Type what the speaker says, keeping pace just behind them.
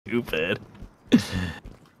Stupid.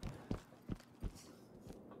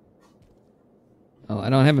 Oh, I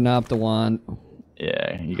don't have an Optiwand.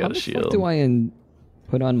 Yeah, you got a shield. How do I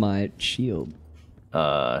put on my shield?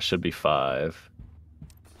 Should be 5.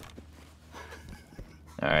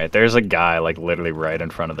 Alright, there's a guy like literally right in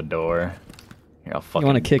front of the door. Here, I'll fucking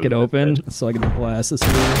You want to kick it open bitch. so I can blast this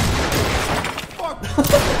thing?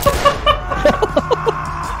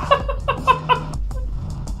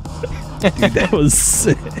 Dude, that was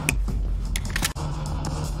sick.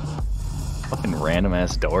 Fucking random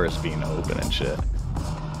ass doors being open and shit.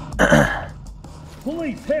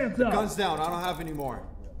 Police, hands up! Guns down, I don't have any more.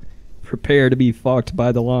 Prepare to be fucked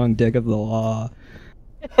by the long dick of the law.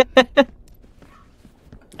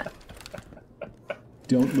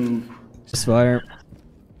 Don't move. Just fire.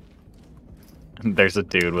 There's a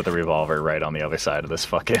dude with a revolver right on the other side of this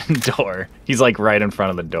fucking door. He's like right in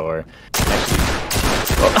front of the door.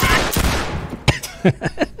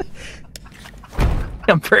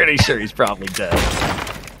 I'm pretty sure he's probably dead.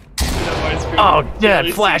 Oh, dead!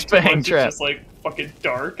 Flashbang trap! It's just like fucking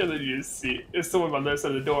dark, and then you just see it's someone on the other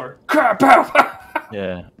side of the door. Crap! Pow!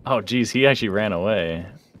 Yeah. Oh, geez, he actually ran away.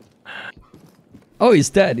 Oh, he's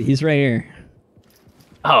dead. He's right here.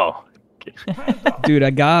 Oh. Dude,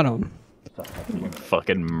 I got him. You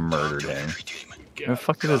fucking murdered him. Where the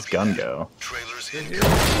fuck did his gun go?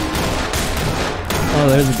 Oh,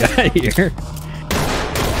 there's a guy here.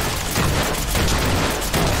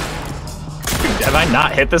 Dude, have I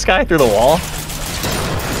not hit this guy through the wall?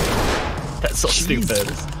 That's so stupid.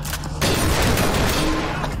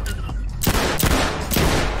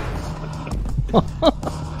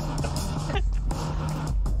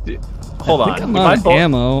 Dude, hold on. I'm out of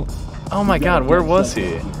ammo. Oh my god, where was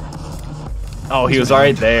he? Oh, he was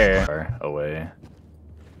right there. Away.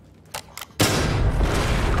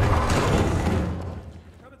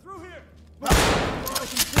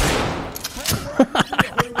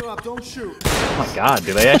 Don't shoot. Oh my god,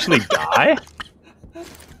 do they actually die?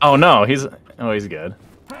 Oh no, he's good.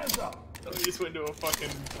 Hands up! Oh, he just went into a fucking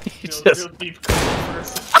real, just- real deep coma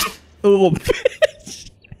first. Oh,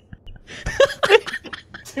 bitch.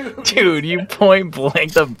 Dude, you point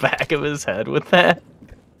blank the back of his head with that?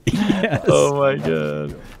 Yes. Oh my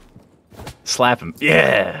god. Slap him.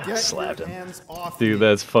 Yeah! Get Slapped your him. hands off Dude, me.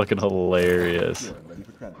 that's fucking hilarious.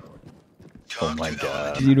 Oh my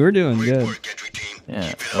god. Dude, we're doing good.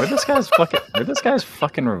 Yeah. Where'd this guy's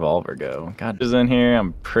fucking revolver go? God is in here.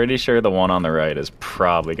 I'm pretty sure the one on the right is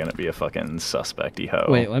probably gonna be a fucking suspecty hoe.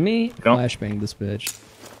 Wait, let me Don't- flashbang this bitch.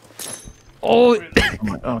 Oh,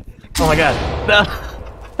 Oh my god. No.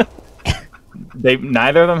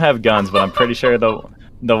 Neither of them have guns, but I'm pretty sure the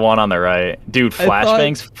one on the right. Dude, I thought-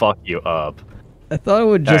 flashbangs fuck you up. I thought it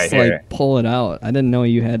would Alright, just here. like pull it out. I didn't know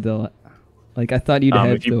you had to. Like, I thought you'd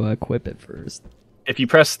have if you- to equip it first. If you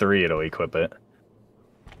press 3, it'll equip it.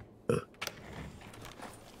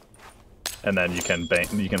 And then you can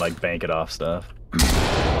like bank it off stuff.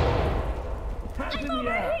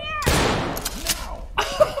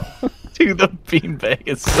 Dude, the beanbag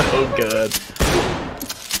is so good.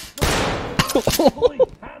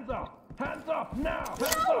 Hands up! Hands up now!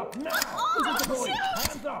 Hands up now!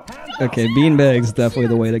 Hands up! Hands up! Okay, beanbag's definitely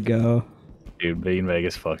the way to go. Dude, beanbag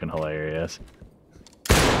is fucking hilarious.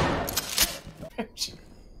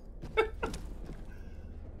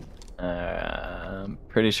 I'm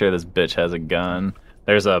pretty sure this bitch has a gun.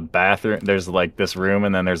 There's a bathroom. There's like this room,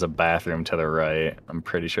 and then there's a bathroom to the right. I'm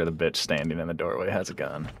pretty sure the bitch standing in the doorway has a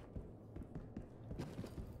gun.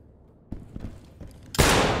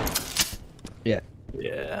 Yeah.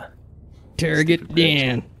 Yeah. Target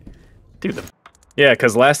Dan. Dude, yeah,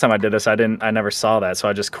 because last time I did this, I never saw that, so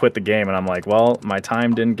I just quit the game, and I'm like, well, my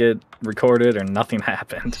time didn't get recorded, or nothing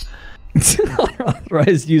happened.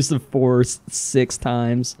 Unauthorized use of force 6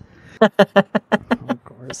 times. Of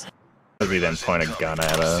course. We didn't point a gun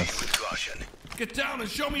at us. Get down and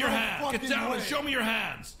show me your hands. Get down and show me your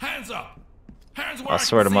hands. Hands up. Hands where I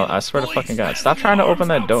swear to can I see swear to them. fucking Police, God, hands stop with trying to your open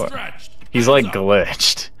that arms door. outstretched. He's Hands like up.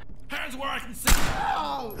 glitched. Hands where I can see.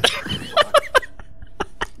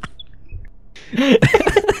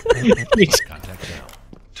 Contact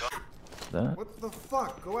down. What the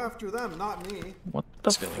fuck? Go after them, not me. What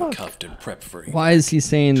the fuck? Cuffed and prepped for you. Why is he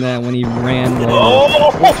saying that when he ran? Oh,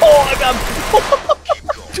 I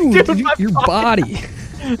Dude, dude, my your body.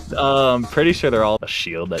 got. Pretty sure they're all a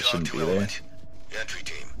shield. That shouldn't be there. Entry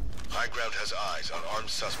team. High ground has eyes on armed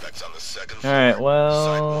suspects on the second All floor. right,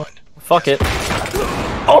 well, Side one. fuck it.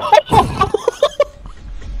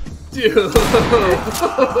 Dude!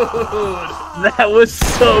 That was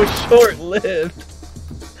so short-lived,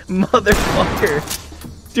 motherfucker.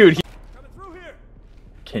 Dude,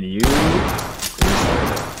 can you?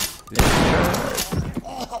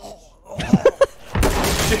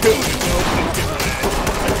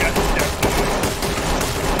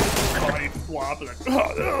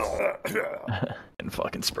 And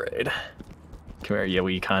fucking sprayed. Come here, you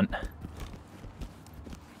wee cunt.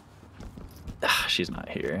 Ah, she's not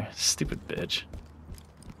here. Stupid bitch.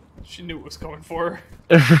 She knew what was coming for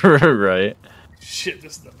her. Right. Shit,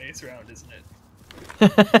 this is the mace round, isn't it?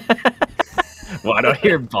 Why do I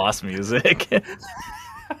hear boss music?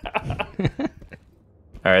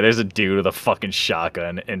 Alright, there's a dude with a fucking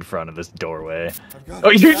shotgun in front of this doorway.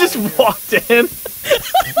 Oh, you just walked in?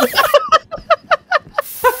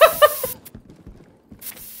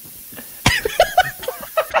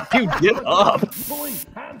 Dude, get up! Police,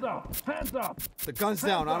 hands up! Hands up! The gun's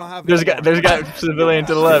down. I don't have. There's any a guy civilian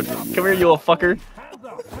to the left. Come here, you little fucker. Hands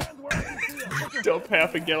up! Hands where I can see 'em. Dump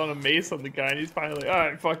half a gallon of mace on the guy, and he's finally like,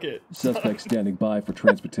 alright, fuck it. Suspect standing by for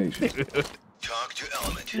transportation. Talk to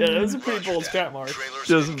element. Yeah, that was a pretty Roger bold that. stat, Mark. Trailers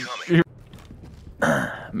Just incoming.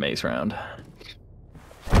 maze round.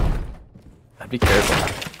 I'd be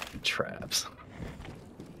careful. Traps.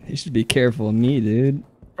 You should be careful of me, dude.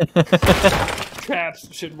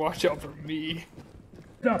 Traps should watch out for me.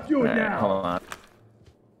 Stop, do it Alright, now! hold on.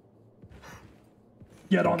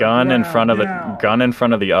 Get on Gun the in ground front of the now. gun in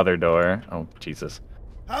front of the other door. Oh Jesus.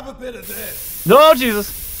 Have a bit of this. No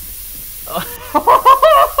Jesus. Drop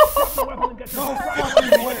your weapon and get your No hands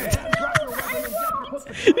fucking way. Drop your weapon and put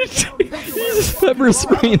the gun down. Put your He's just pepper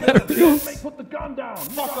spraying everyone. Put the gun down.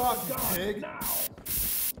 Fuck off, you pig. Now.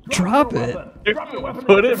 Drop your it. weapon. Drop your weapon.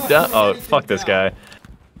 Put him down. Oh fuck this guy.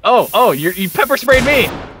 Oh you pepper sprayed me.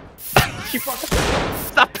 You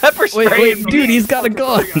stop pepper spraying Wait, me. dude, he's got a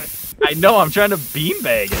gun. I know. I'm trying to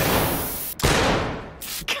beanbag it.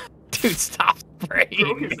 Dude, stop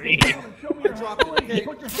spraying me. Show me your hands. Police,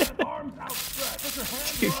 put your hands, arms outstretched. Put your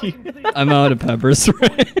hands where I can see 'em. I'm out of pepper spray.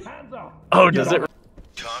 Hands up. Oh, does it?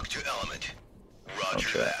 Talk to element. Roger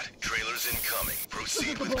Okay. that. Trailers incoming.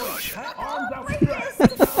 Proceed with caution. Arms outstretched.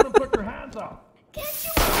 Sit down and put your hands up.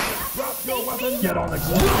 Drop your weapon. Get on the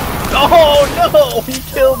ground. Oh no! He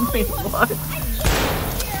killed me. What?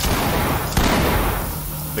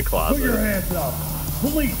 The Put your closet. hands up.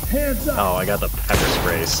 Police, hands up. Oh, I got the pepper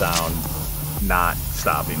spray sound not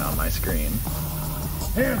stopping on my screen.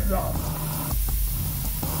 Hands up.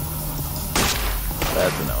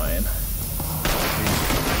 That's annoying.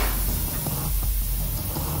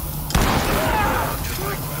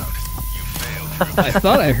 I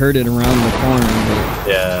thought I heard it around the corner, but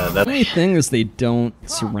Yeah, the that. only thing is they don't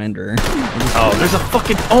surrender. Oh, there's a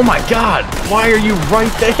fucking. Oh my god! Why are you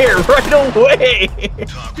right there? Right away!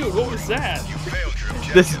 Dude, what was that? Failed your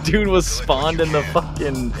objective. This dude was spawned in the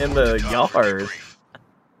fucking yard.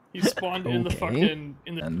 He spawned in the Okay. fucking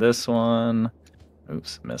And this one.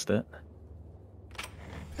 Oops, missed it.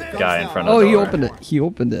 Gun's Guy in down. front of Oh, the he door. opened it. He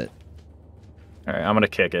opened it. All right, I'm gonna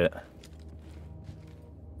kick it.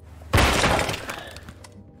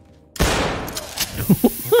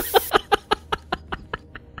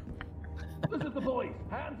 This is the police.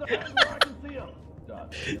 Hands up. Hands where I can see 'em.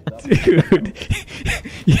 Dude,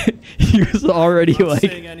 he was already I'm like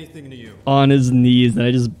saying anything to you. on his knees, and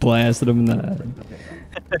I just blasted him in the head.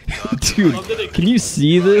 Dude, can you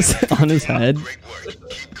see this on his head? Great work.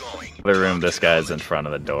 Keep going. The room. This guy's in front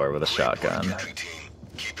of the door with a shotgun, Entry team.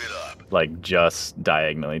 Keep it up. like just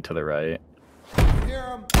diagonally to the right.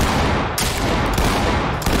 Hear him.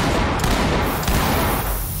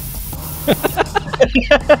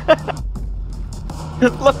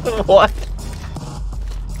 What?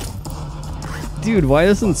 Dude, why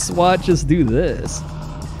doesn't SWAT just do this?